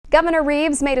Governor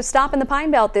Reeves made a stop in the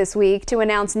Pine Belt this week to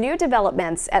announce new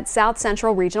developments at South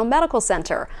Central Regional Medical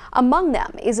Center. Among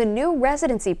them is a new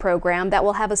residency program that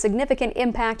will have a significant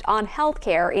impact on health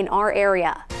care in our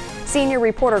area. Senior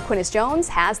reporter Quinnis Jones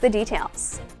has the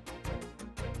details.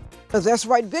 That's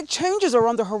right. Big changes are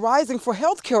on the horizon for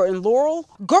healthcare in Laurel.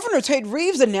 Governor Tate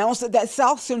Reeves announced that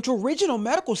South Central Regional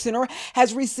Medical Center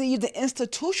has received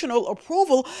institutional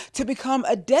approval to become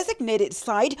a designated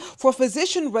site for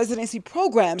physician residency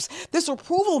programs. This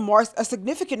approval marks a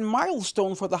significant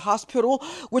milestone for the hospital,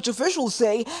 which officials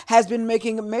say has been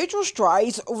making major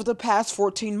strides over the past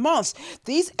 14 months.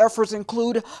 These efforts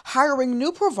include hiring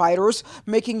new providers,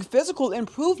 making physical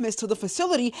improvements to the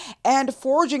facility, and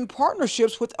forging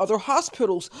partnerships with other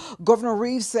hospitals. Governor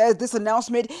Reeves says this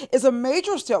announcement is a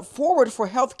major step forward for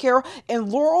healthcare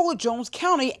in Laurel, Jones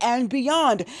County, and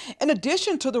beyond. In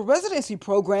addition to the residency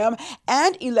program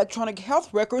and electronic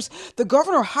health records, the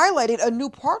governor highlighted a new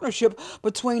partnership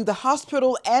between the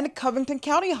hospital and Covington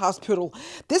County Hospital.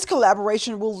 This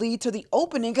collaboration will lead to the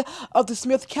opening of the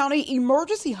Smith County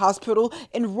Emergency Hospital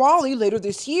in Raleigh later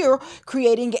this year,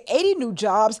 creating 80 new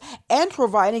jobs and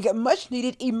providing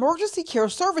much-needed emergency care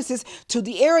services to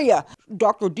the area.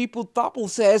 Dr. Deepu Thapal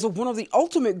says one of the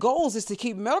ultimate goals is to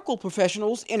keep medical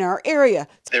professionals in our area.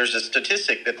 There's a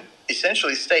statistic that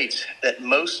essentially states that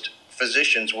most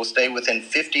physicians will stay within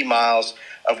 50 miles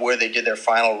of where they did their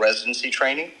final residency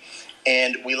training.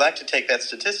 And we like to take that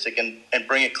statistic and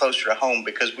bring it closer to home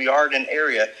because we are in an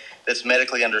area that's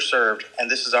medically underserved. And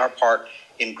this is our part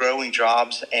in growing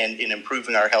jobs and in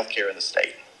improving our health care in the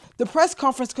state. The press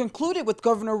conference concluded with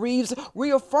Governor Reeves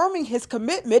reaffirming his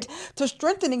commitment to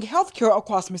strengthening health care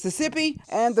across Mississippi.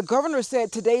 And the governor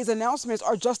said today's announcements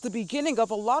are just the beginning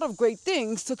of a lot of great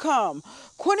things to come.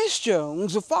 Quinnis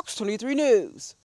Jones, Fox 23 News.